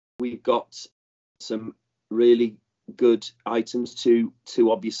we've got some really good items to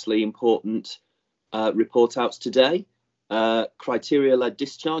obviously important report outs today. Criteria-led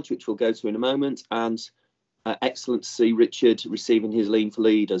discharge, which we'll go to in a moment, and excellent to see Richard receiving his Lean for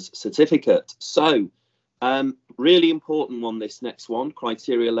Leaders certificate. So, really important one, this next one,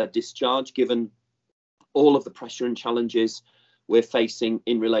 criteria-led discharge, given all of the pressure and challenges we're facing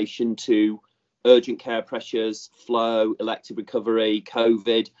in relation to urgent care pressures, flow, elective recovery,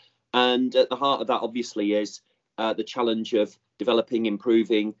 COVID. And at the heart of that, obviously, is the challenge of developing,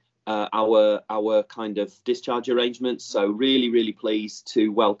 improving our kind of discharge arrangements. So really pleased to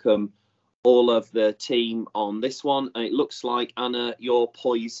welcome all of the team on this one. And it looks like, Anna, you're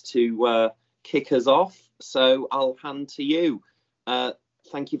poised to kick us off. So I'll hand to you.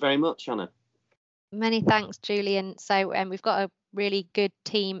 Thank you very much, Anna. Many thanks, Julian. So we've got a really good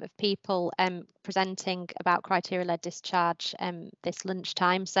team of people presenting about criteria-led discharge this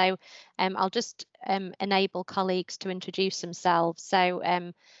lunchtime. So I'll just enable colleagues to introduce themselves. So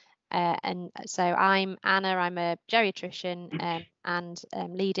so I'm Anna, I'm a geriatrician and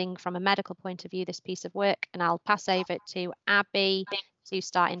leading from a medical point of view this piece of work, and I'll pass over to Abby to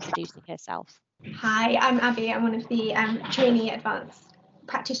start introducing herself. Hi, I'm Abby. I'm one of the trainee advanced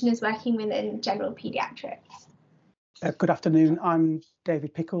practitioners working within general paediatrics. Good afternoon, I'm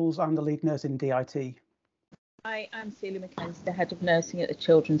David Pickles, I'm the lead nurse in DIT. Hi, I'm Celia Mackenzie, the head of nursing at the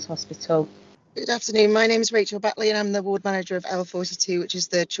Children's Hospital. Good afternoon, my name is Rachel Batley and I'm the ward manager of L42, which is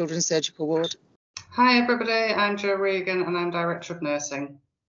the Children's Surgical Ward. Hi everybody, I'm Jo Regan and I'm Director of Nursing.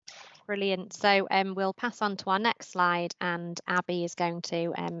 Brilliant. So we'll pass on to our next slide, and Abby is going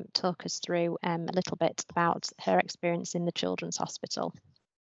to talk us through a little bit about her experience in the Children's Hospital.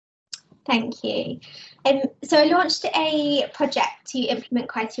 Thank you. So I launched a project to implement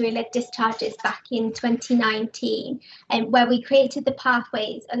criteria-led discharges back in 2019, where we created the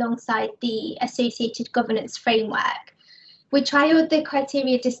pathways alongside the associated governance framework. We trialled the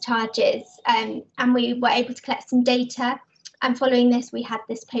criteria discharges and we were able to collect some data. And following this, we had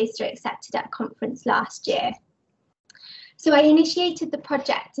this poster accepted at a conference last year. So I initiated the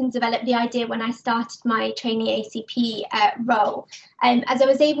project and developed the idea when I started my trainee ACP role, as I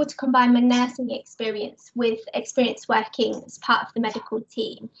was able to combine my nursing experience with experience working as part of the medical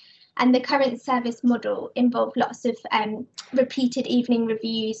team. And the current service model involved lots of repeated evening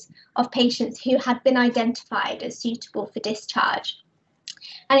reviews of patients who had been identified as suitable for discharge.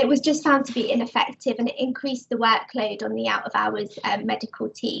 And it was just found to be ineffective, and it increased the workload on the out of hours medical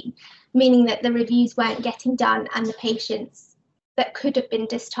team, meaning that the reviews weren't getting done and the patients that could have been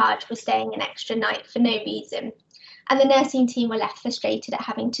discharged were staying an extra night for no reason. And the nursing team were left frustrated at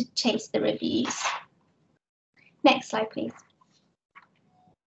having to chase the reviews. Next slide, please.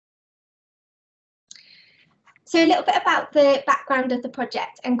 So a little bit about the background of the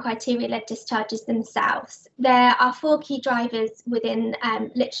project and criteria-led discharges themselves. There are 4 key drivers within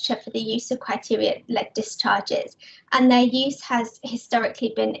literature for the use of criteria-led discharges, and their use has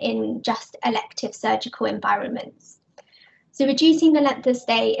historically been in just elective surgical environments. So reducing the length of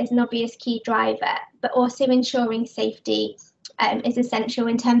stay is an obvious key driver, but also ensuring safety is essential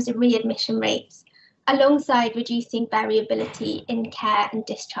in terms of readmission rates, alongside reducing variability in care and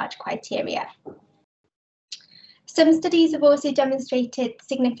discharge criteria. Some studies have also demonstrated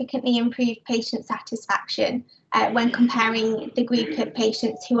significantly improved patient satisfaction when comparing the group of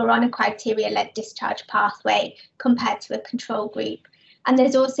patients who are on a criteria-led discharge pathway compared to a control group. And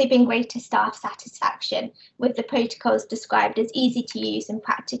there's also been greater staff satisfaction, with the protocols described as easy to use and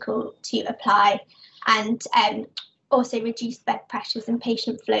practical to apply, and also reduced bed pressures and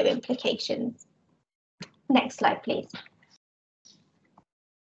patient flow implications. Next slide, please.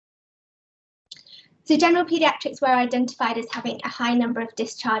 So general paediatrics were identified as having a high number of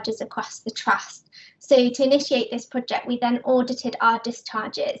discharges across the trust. So to initiate this project, we then audited our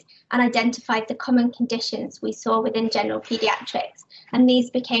discharges and identified the common conditions we saw within general paediatrics, and these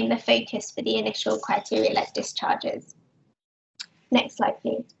became the focus for the initial criteria-led discharges. Next slide,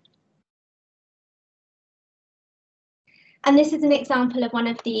 please. And this is an example of one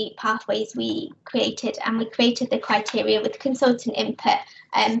of the pathways we created, and we created the criteria with consultant input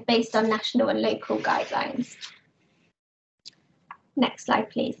based on national and local guidelines. Next slide,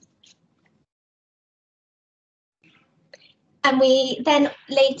 please. And we then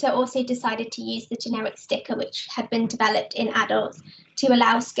later also decided to use the generic sticker, which had been developed in adults, to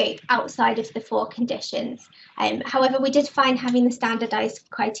allow scope outside of the 4 conditions. However, we did find having the standardised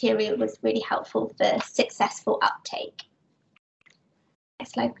criteria was really helpful for successful uptake.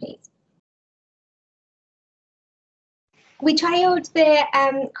 Next slide, please. We trialled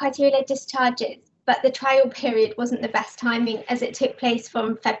the criteria-led discharges but the trial period wasn't the best timing as it took place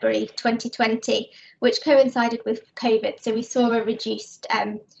from February 2020, which coincided with COVID. So we saw a reduced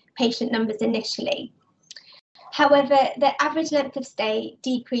patient numbers initially. However, the average length of stay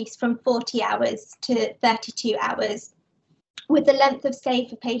decreased from 40 hours to 32 hours, with the length of stay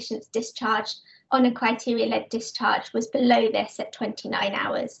for patients discharged on a criteria-led discharge was below this at 29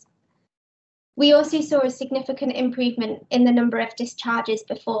 hours. We also saw a significant improvement in the number of discharges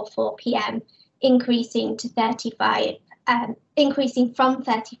before 4 p.m, increasing from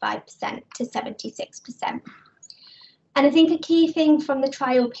 35% to 76%. And I think a key thing from the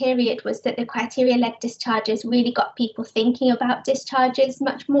trial period was that the criteria-led discharges really got people thinking about discharges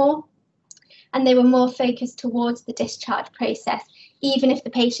much more, and they were more focused towards the discharge process, even if the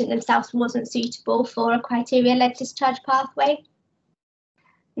patient themselves wasn't suitable for a criteria-led discharge pathway.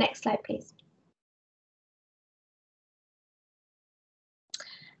 Next slide, please.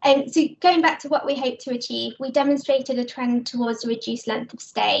 So going back to what we hope to achieve, we demonstrated a trend towards a reduced length of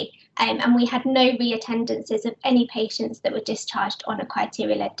stay, and we had no reattendances of any patients that were discharged on a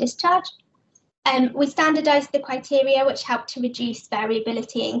criteria-led discharge. We standardised the criteria, which helped to reduce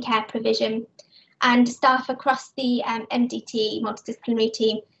variability in care provision, and staff across the MDT, multidisciplinary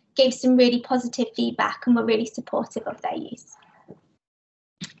team, gave some really positive feedback and were really supportive of their use.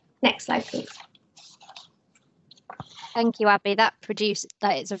 Next slide, please. Thank you, Abby. That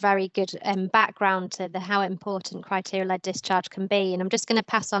is a very good background to how important criteria-led discharge can be. And I'm just going to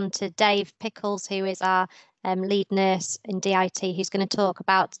pass on to Dave Pickles, who is our lead nurse in DIT, who's going to talk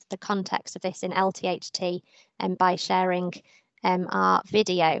about the context of this in LTHT by sharing our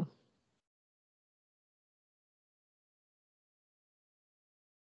video.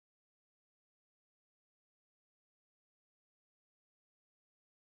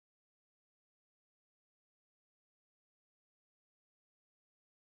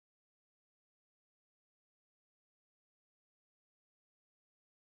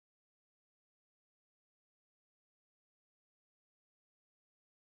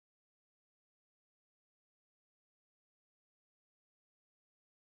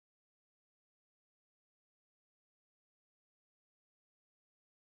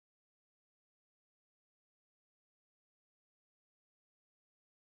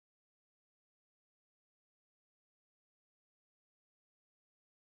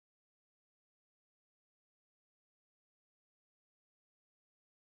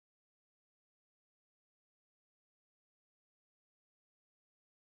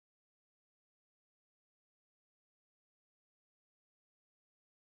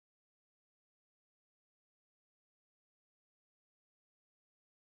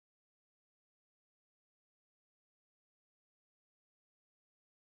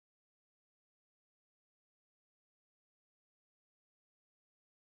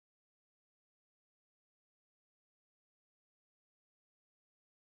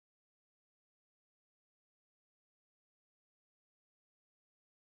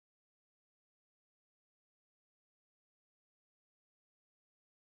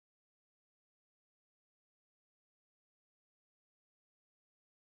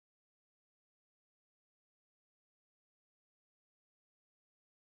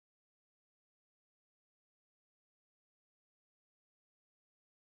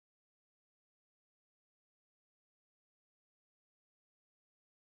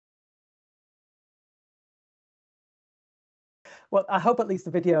 Well, I hope at least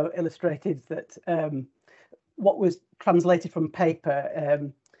the video illustrated that what was translated from paper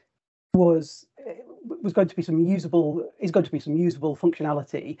is going to be some usable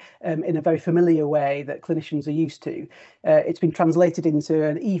functionality in a very familiar way that clinicians are used to. It's been translated into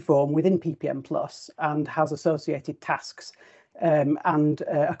an e-form within PPM Plus and has associated tasks and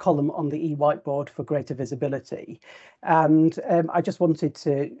a column on the e-whiteboard for greater visibility. And I just wanted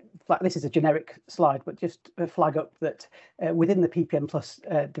to, this is a generic slide, but just flag up that within the PPM Plus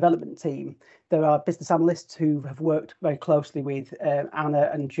development team, there are business analysts who have worked very closely with Anna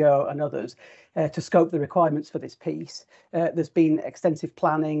and Joe and others to scope the requirements for this piece. There's been extensive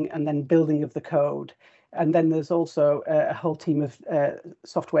planning and then building of the code. And then there's also a whole team of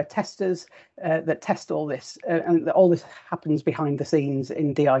software testers that test all this, and all this happens behind the scenes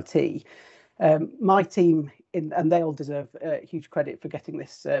in DIT. My team, and they all deserve huge credit for getting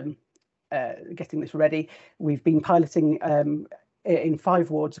this ready. We've been piloting in 5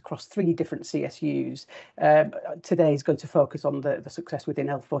 wards across 3 different CSUs. Today is going to focus on the success within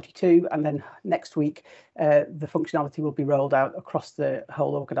L42, and then next week the functionality will be rolled out across the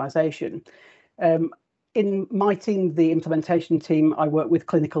whole organisation. in my team, the implementation team, I work with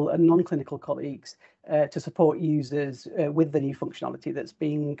clinical and non-clinical colleagues to support users with the new functionality that's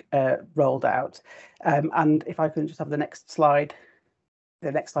being rolled out. And if I can just have the next slide.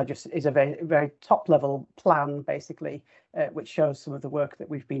 The next slide just is a very top level plan, basically, which shows some of the work that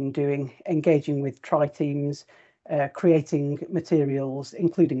we've been doing, engaging with tri teams, creating materials,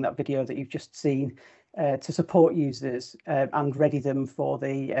 including that video that you've just seen, to support users and ready them for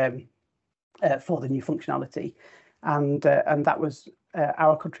the new functionality. And that was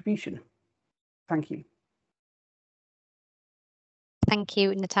our contribution. Thank you. Thank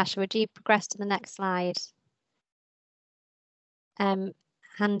you, Natasha. Would you progress to the next slide?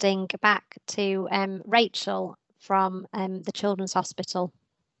 Handing back to Rachel from the Children's Hospital.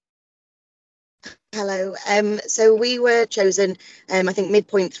 Hello. So we were chosen, I think,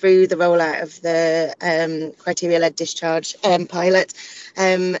 midpoint through the rollout of the criteria-led discharge pilot.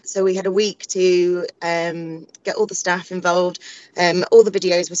 So we had a week to get all the staff involved. All the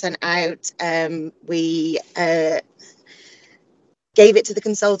videos were sent out. We gave it to the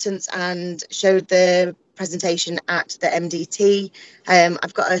consultants and showed the presentation at the MDT.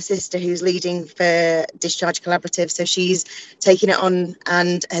 I've got a sister who's leading for Discharge Collaborative, so she's taken it on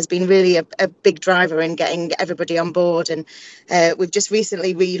and has been really a big driver in getting everybody on board. And we've just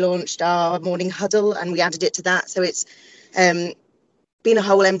recently relaunched our morning huddle and we added it to that. So it's been a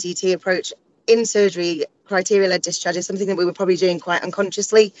whole MDT approach. In surgery, criteria-led discharge is something that we were probably doing quite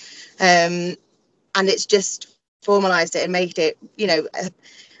unconsciously, and it's just formalised it and made it, you know,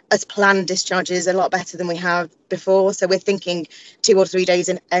 as planned discharges a lot better than we have before. So we're thinking 2 or 3 days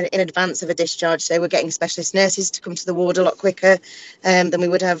in advance of a discharge. So we're getting specialist nurses to come to the ward a lot quicker than we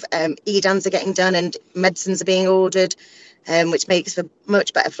would have. EDANs are getting done and medicines are being ordered, which makes for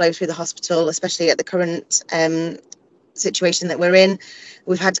much better flow through the hospital, especially at the current situation that we're in.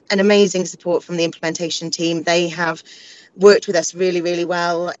 We've had an amazing support from the implementation team. They have worked with us really, really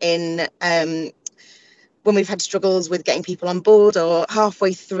well in when we've had struggles with getting people on board, or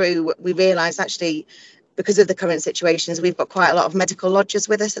halfway through, we realised actually, because of the current situations, we've got quite a lot of medical lodgers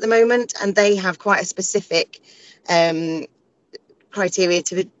with us at the moment, and they have quite a specific criteria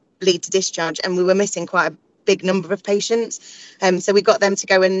to lead to discharge, and we were missing quite a big number of patients. So we got them to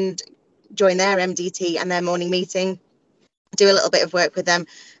go and join their MDT and their morning meeting, do a little bit of work with them,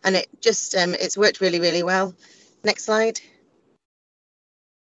 and it just it's worked really, really well. Next slide.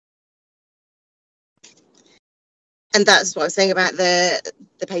 And that's what I was saying about the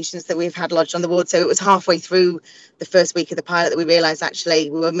patients that we've had lodged on the ward. So it was halfway through the first week of the pilot that we realised actually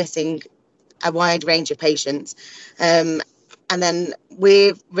we were missing a wide range of patients. And then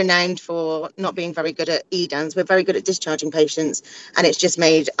we're renowned for not being very good at EDANs. We're very good at discharging patients, and it's just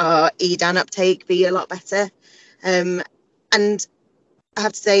made our EDAN uptake be a lot better. And I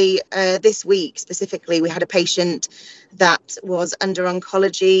have to say, this week specifically, we had a patient that was under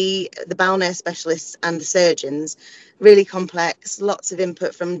oncology, the bowel nurse specialists and the surgeons. Really complex, lots of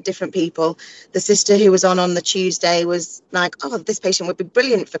input from different people. The sister who was on the Tuesday was like, oh, this patient would be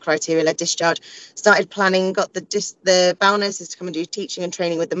brilliant for criteria-led discharge. Started planning, got the bowel nurses to come and do teaching and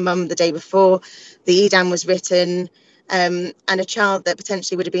training with the mum the day before. The EDAN was written. And a child that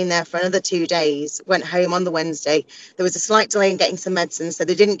potentially would have been there for another 2 days went home on the Wednesday. There was a slight delay in getting some medicine, so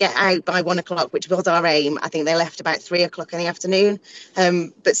they didn't get out by 1 o'clock, which was our aim. I think they left about 3 o'clock in the afternoon,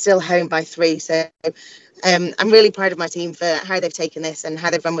 but still home by 3. So I'm really proud of my team for how they've taken this and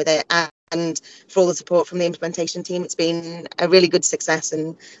how they've run with it, and for all the support from the implementation team. It's been a really good success,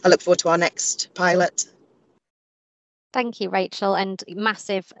 and I look forward to our next pilot. Thank you, Rachel, and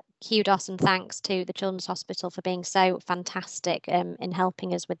massive kudos and thanks to the Children's Hospital for being so fantastic in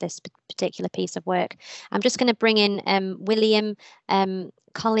helping us with this particular piece of work. I'm just going to bring in William,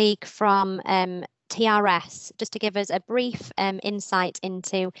 colleague from TRS, just to give us a brief insight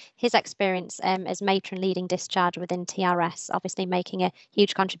into his experience as matron leading discharge within TRS, obviously making a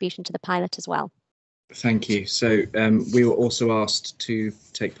huge contribution to the pilot as well. Thank you. So we were also asked to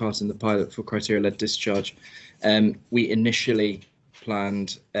take part in the pilot for criteria-led discharge. We initially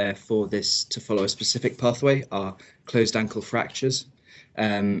planned for this to follow a specific pathway, our closed ankle fractures,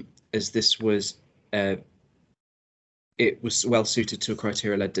 as this was it was well suited to a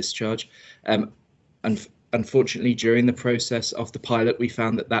criteria-led discharge. And unfortunately, during the process of the pilot, we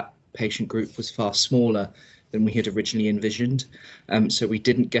found that patient group was far smaller than we had originally envisioned. So we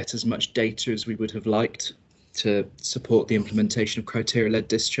didn't get as much data as we would have liked to support the implementation of criteria-led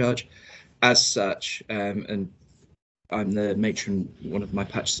discharge. As such, and I'm the matron, one of my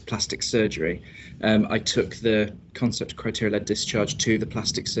patches plastic surgery. I took the concept of criteria-led discharge to the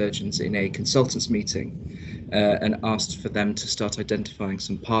plastic surgeons in a consultants meeting and asked for them to start identifying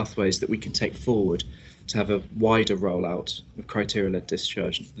some pathways that we can take forward to have a wider rollout of criteria-led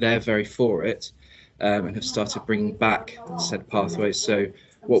discharge. They're very for it and have started bringing back said pathways. So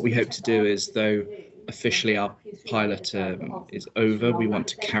what we hope to do is, though officially our pilot is over, we want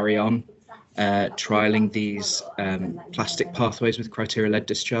to carry on trialling these plastic pathways with criteria-led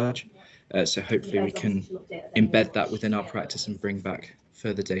discharge. So hopefully we can embed that within our practice and bring back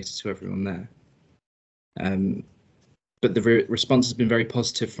further data to everyone there. But the response has been very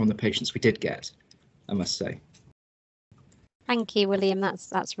positive from the patients we did get, I must say. Thank you, William.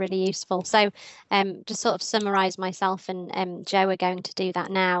 That's really useful. So just sort of summarise myself and Joe are going to do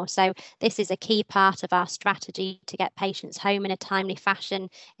that now. So this is a key part of our strategy to get patients home in a timely fashion,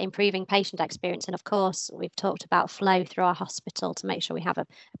 improving patient experience. And of course, we've talked about flow through our hospital to make sure we have an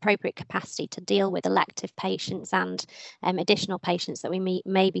appropriate capacity to deal with elective patients and additional patients that we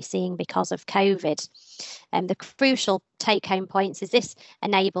may be seeing because of COVID. The crucial take-home points is this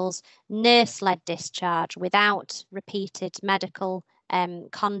enables nurse-led discharge without repeated medical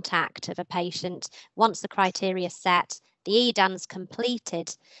contact of a patient. Once the criteria set, the EDAN's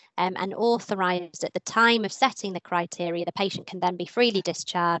completed and authorised at the time of setting the criteria, the patient can then be freely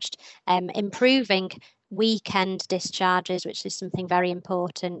discharged, improving weekend discharges, which is something very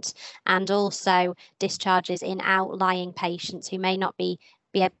important, and also discharges in outlying patients who may not be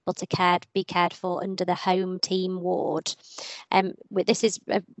able to be cared for under the home team ward. This is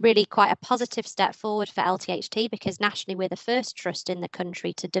really quite a positive step forward for LTHT, because nationally we're the first trust in the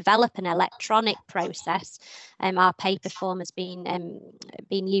country to develop an electronic process. Our paper form has been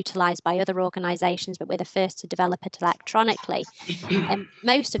utilised by other organisations, but we're the first to develop it electronically.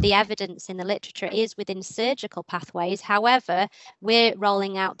 Most of the evidence in the literature is within surgical pathways. However, we're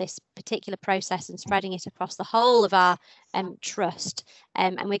rolling out this particular process and spreading it across the whole of our trust.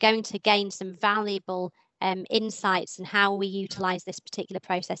 And we're going to gain some valuable insights on how we utilise this particular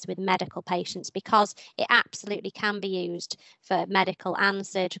process with medical patients, because it absolutely can be used for medical and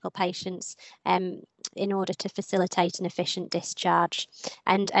surgical patients in order to facilitate an efficient discharge.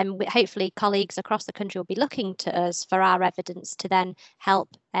 And hopefully colleagues across the country will be looking to us for our evidence to then help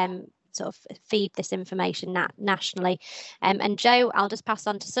sort of feed this information nationally. And Joe, I'll just pass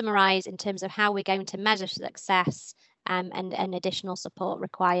on to summarise in terms of how we're going to measure success and additional support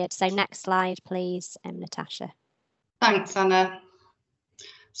required. So next slide, please, Natasha. Thanks, Anna.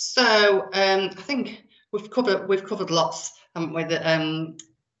 So I think we've covered lots, haven't we,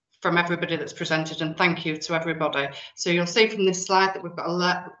 from everybody that's presented, and thank you to everybody. So you'll see from this slide that we've got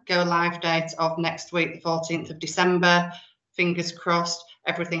a go live date of next week, the 14th of December. Fingers crossed,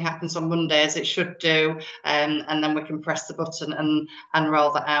 everything happens on Monday as it should do, and then we can press the button and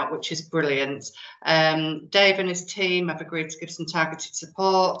roll that out, which is brilliant. Dave and his team have agreed to give some targeted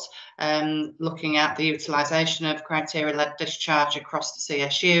support, looking at the utilisation of criteria-led discharge across the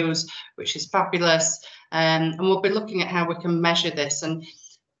CSUs, which is fabulous. And we'll be looking at how we can measure this, and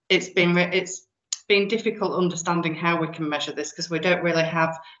it's been difficult understanding how we can measure this, because we don't really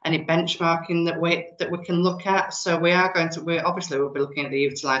have any benchmarking that we can look at. So we obviously will be looking at the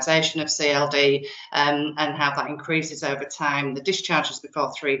utilisation of CLD and how that increases over time, the discharges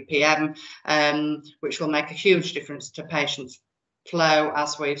before 3 p.m, which will make a huge difference to patients' flow,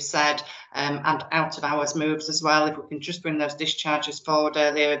 as we've said, and out of hours moves as well. If we can just bring those discharges forward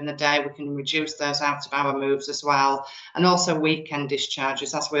earlier in the day, we can reduce those out of hour moves as well. And also weekend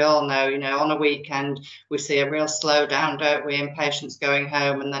discharges, as we all know, on a weekend we see a real slowdown, don't we, in patients going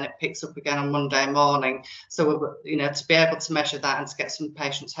home, and then it picks up again on Monday morning. So to be able to measure that and to get some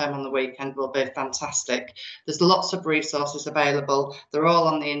patients home on the weekend will be fantastic. There's lots of resources available. They're all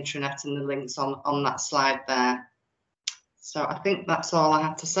on the intranet and the links on that slide there. So I think that's all I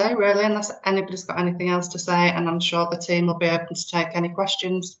have to say, really, unless anybody's got anything else to say, and I'm sure the team will be open to take any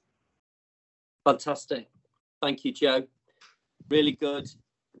questions. Fantastic. Thank you, Joe. Really good.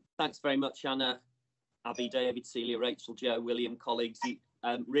 Thanks very much, Anna, Abby, David, Celia, Rachel, Joe, William, colleagues.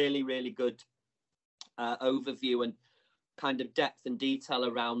 Really, really good overview and kind of depth and detail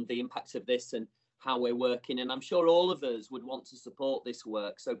around the impact of this and how we're working. And I'm sure all of us would want to support this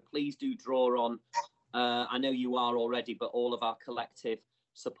work. So please do draw on, I know you are already, but all of our collective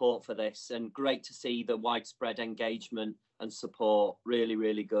support for this. And great to see the widespread engagement and support. Really,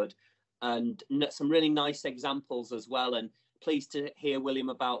 really good. And some really nice examples as well. And pleased to hear, William,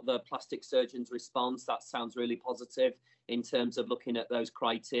 about the plastic surgeon's response. That sounds really positive in terms of looking at those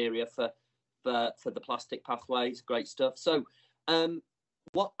criteria for the plastic pathways. Great stuff. So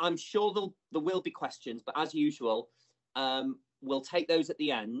what I'm sure there will be questions, but as usual, we'll take those at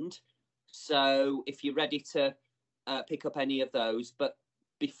the end. So if you're ready to pick up any of those, but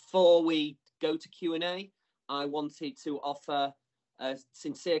before we go to Q&A, I wanted to offer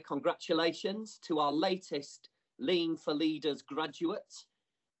sincere congratulations to our latest Lean for Leaders graduate.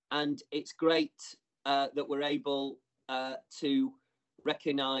 And it's great that we're able to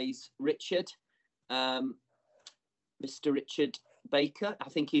recognise Richard, Mr. Richard Baker. I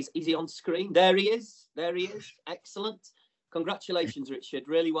think is he on screen? There he is. There he is. Excellent. Congratulations, Richard.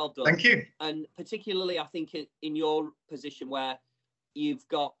 Really well done. Thank you. And particularly, I think in your position where you've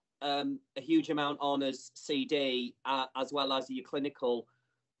got a huge amount on as CD as well as your clinical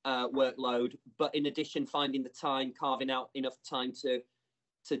workload, but in addition, finding the time, carving out enough time to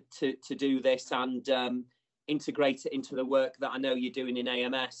do this and integrate it into the work that I know you're doing in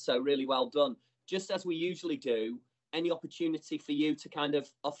AMS. So really well done. Just as we usually do, any opportunity for you to kind of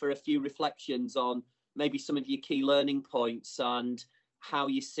offer a few reflections on maybe some of your key learning points and how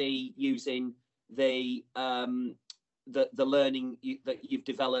you see using the learning that you've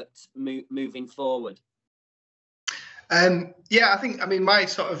developed moving forward. Yeah, I mean, my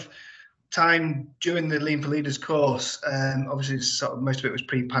sort of time during the Lean for Leaders course, obviously sort of most of it was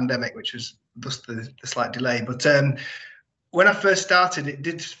pre-pandemic, which was thus the slight delay. But when I first started, it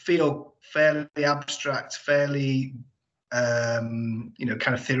did feel fairly abstract, fairly kind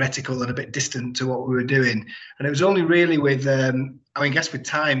of theoretical and a bit distant to what we were doing. And it was only really with, I guess with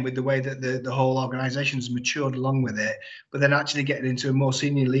time, with the way that the whole organisation's matured along with it, but then actually getting into a more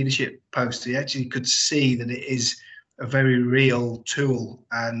senior leadership post, you actually could see that it is a very real tool,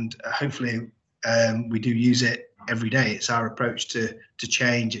 and hopefully we do use it every day. It's our approach to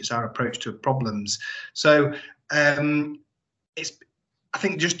change. It's our approach to problems. So it's, I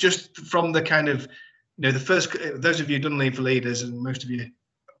think just from the kind of, the first, those of you who've done Lean for Leaders, and most of you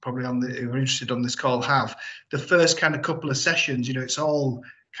probably who are interested on this call have, the first kind of couple of sessions, it's all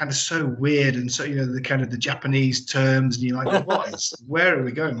kind of so weird, and so, the kind of the Japanese terms, and you're like, where are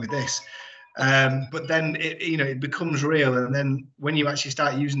we going with this? But then it becomes real, and then when you actually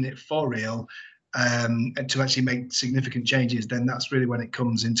start using it for real, and to actually make significant changes, then that's really when it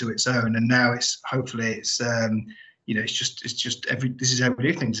comes into its own. And now it's hopefully it's this is how we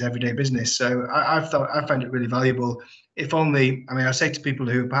do things, everyday business. So I find it really valuable. If only, I say to people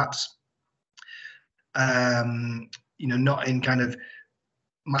who perhaps not in kind of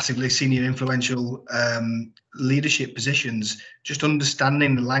massively senior influential leadership positions, just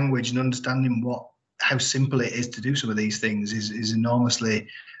understanding the language and understanding how simple it is to do some of these things is enormously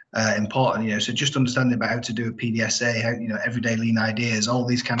important. So just understanding about how to do a PDSA, how everyday lean ideas, all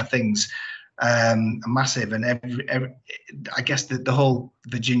these kind of things are massive. And I guess the whole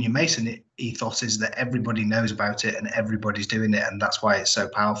Virginia Mason ethos is that everybody knows about it and everybody's doing it, and that's why it's so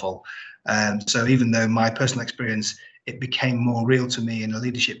powerful. So even though my personal experience, it became more real to me in a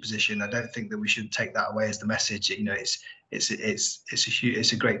leadership position, I don't think that we should take that away as the message. It's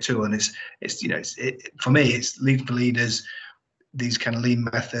a great tool, and for me, it's Lean for Leaders, these kind of lean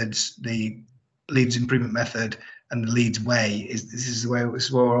methods, the Leeds improvement method, and the Leeds way this is what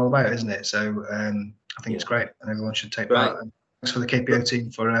we're all about, isn't it? So I think it's great, and everyone should take part. And thanks for the KPO team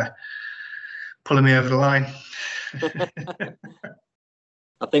for pulling me over the line.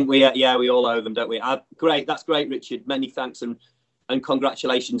 I think we all owe them, don't we? Great, that's great, Richard. Many thanks and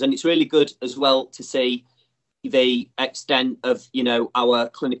congratulations. And it's really good as well to see the extent of our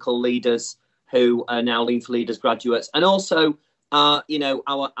clinical leaders who are now Lean for Leaders graduates, and also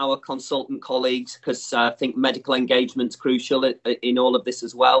our consultant colleagues, because I think medical engagement's crucial in all of this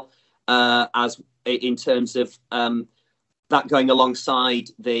as well, as in terms of that going alongside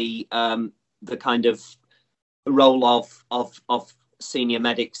the kind of role of senior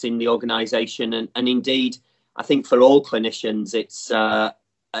medics in the organisation, and indeed I think for all clinicians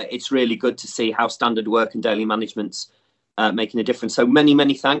it's really good to see how standard work and daily management's making a difference. So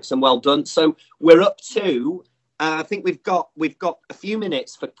many thanks and well done. So we're up to I think we've got a few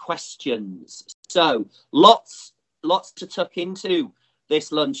minutes for questions. So lots to tuck into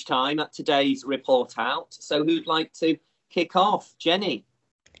this lunchtime at today's report out. So who'd like to kick off? Jenny.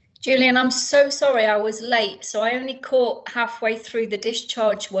 Julian, I'm so sorry I was late. So I only caught halfway through the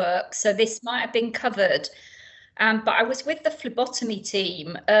discharge work. So this might have been covered. But I was with the phlebotomy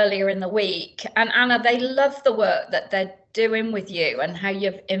team earlier in the week. And Anna, they love the work that they're doing with you and how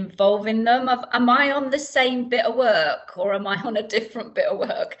you're involving them. Am I on the same bit of work, or am I on a different bit of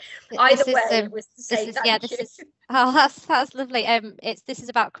work? Either way, it was to say thank you. That's lovely. This is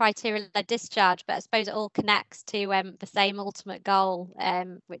about criteria-led discharge, but I suppose it all connects to the same ultimate goal,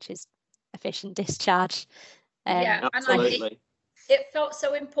 which is efficient discharge. Absolutely. it felt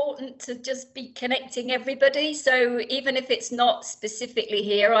so important to just be connecting everybody. So even if it's not specifically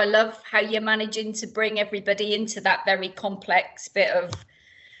here, I love how you're managing to bring everybody into that very complex bit of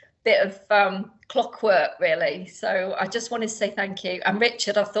clockwork, really. So I just wanted to say thank you. And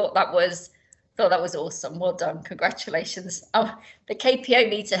Richard, I thought that was awesome. Well done. Congratulations. Oh, the KPO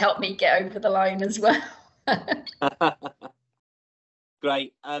need to help me get over the line as well.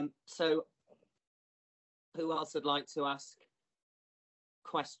 Great. So who else would like to ask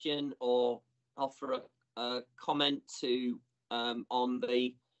question or offer a comment to on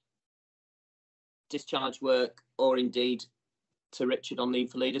the discharge work, or indeed to Richard on Lean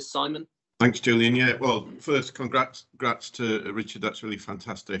for Leaders? Simon? Thanks, Julian. Yeah, well, first, congrats to Richard. That's really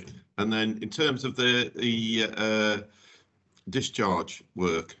fantastic. And then in terms of the discharge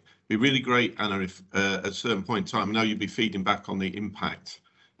work, it'd be really great, Anna, if at a certain point in time, I know you'll be feeding back on the impact,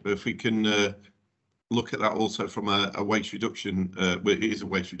 but if we can look at that also from a waste reduction, well, it is a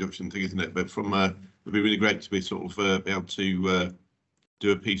waste reduction thing, isn't it? But from it'd be really great to be sort of be able to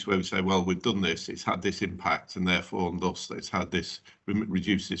do a piece where we say, well, we've done this, it's had this impact, and therefore and thus it's had this,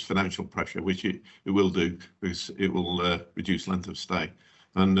 reduce this financial pressure, which it will do, because it will reduce length of stay.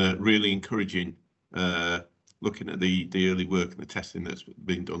 And really encouraging looking at the early work and the testing that's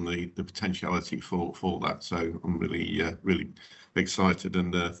been done, the potentiality for that. So I'm really really excited,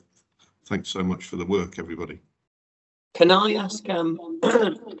 and thanks so much for the work, everybody. Can I ask can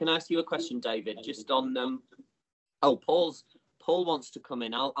I ask you a question, David? Just on Paul wants to come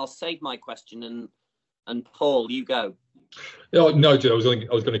in. I'll save my question, and Paul, you go. No, Joe, I was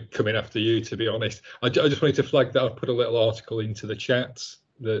going to come in after you, to be honest. I just wanted to flag that I've put a little article into the chat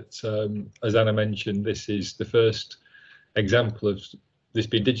that, as Anna mentioned, this is the first example of this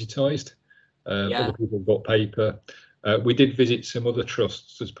being digitised. Other people have got paper. We did visit some other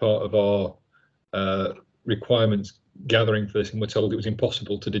trusts as part of our requirements gathering for this, and we're told it was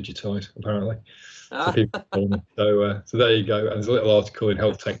impossible to digitise, apparently. So there you go. And there's a little article in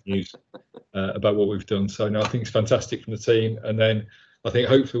Health Tech News about what we've done. So no, I think it's fantastic from the team. And then I think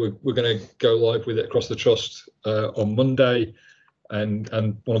hopefully we're going to go live with it across the trust on Monday. And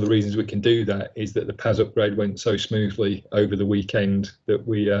one of the reasons we can do that is that the PAS upgrade went so smoothly over the weekend that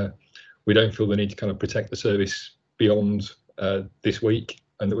we don't feel the need to kind of protect the service beyond this week,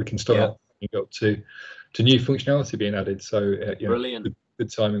 and that we can start up to new functionality being added. So brilliant, good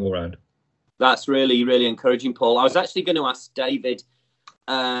timing all round. That's really, really encouraging, Paul. I was actually going to ask David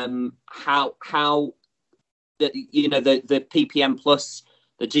how the PPM Plus,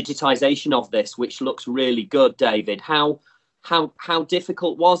 the digitisation of this, which looks really good, David. How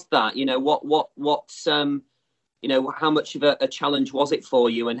difficult was that? How much of a challenge was it for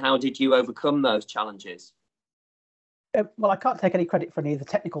you, and how did you overcome those challenges? Well, I can't take any credit for any of the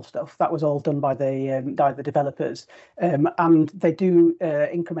technical stuff. That was all done by the developers, and they do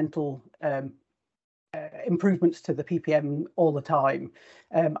incremental improvements to the PPM all the time.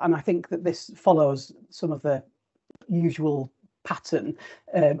 And I think that this follows some of the usual pattern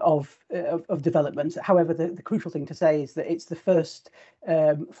of development. However, the crucial thing to say is that it's the first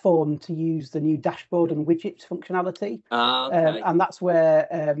form to use the new dashboard and widgets functionality, okay. And that's where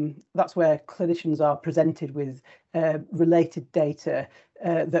clinicians are presented with related data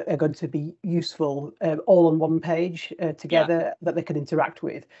that are going to be useful all on one page together, that they can interact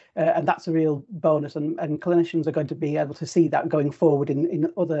with, and that's a real bonus, and clinicians are going to be able to see that going forward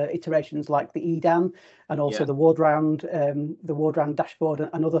in other iterations like the EDAN and also the ward round dashboard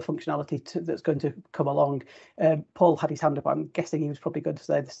and other functionality that's going to come along. Paul had his hand up. I'm guessing he was probably going to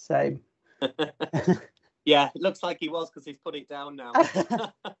say the same. Yeah, it looks like he was, because he's put it down now.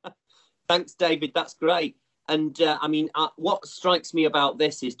 Thanks, David. That's great. And what strikes me about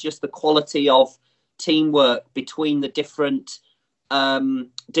this is just the quality of teamwork between the different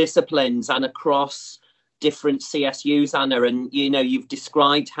disciplines and across different CSUs, Anna. And, you've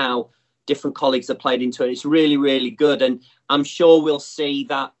described how different colleagues have played into it. It's really, really good. And I'm sure we'll see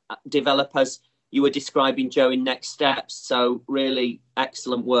that develop as you were describing, Joe, in next steps. So really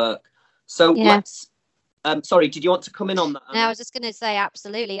excellent work. So let's... sorry, did you want to come in on that, Anna? No, I was just going to say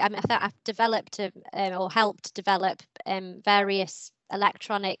absolutely. I've developed or helped develop various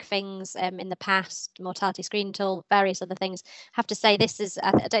electronic things in the past, mortality screen tool, various other things. I have to say, this is,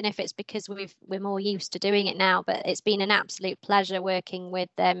 I don't know if it's because we're more used to doing it now, but it's been an absolute pleasure working with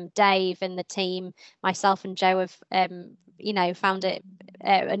Dave and the team. Myself and Joe have found it,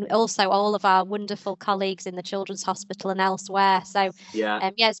 and also all of our wonderful colleagues in the Children's Hospital and elsewhere. So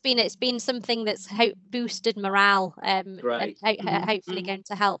it's been something that's boosted morale, Great. and hopefully going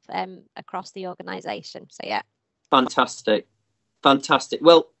to help across the organisation. So fantastic.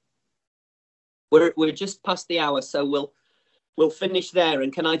 Well, we're just past the hour, so We'll finish there,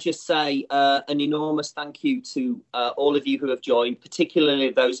 and can I just say an enormous thank you to all of you who have joined, particularly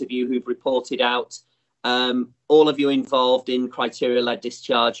those of you who've reported out, all of you involved in criteria-led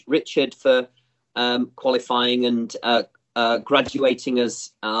discharge, Richard for qualifying and graduating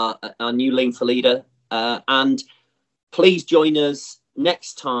as our new Lean for Leader, and please join us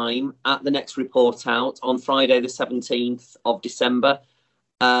next time at the next report out on Friday the 17th of December.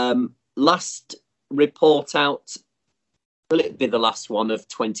 Last report out, will it be the last one of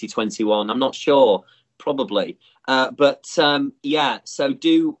 2021? I'm not sure, probably. Yeah, so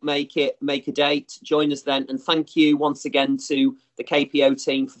do make a date, join us then, and thank you once again to the KPO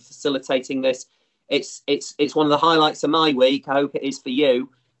team for facilitating this. It's one of the highlights of my week. I hope it is for you.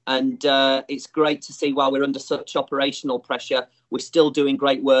 And it's great to see while we're under such operational pressure, we're still doing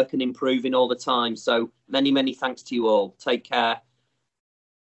great work and improving all the time. So many, many thanks to you all. Take care.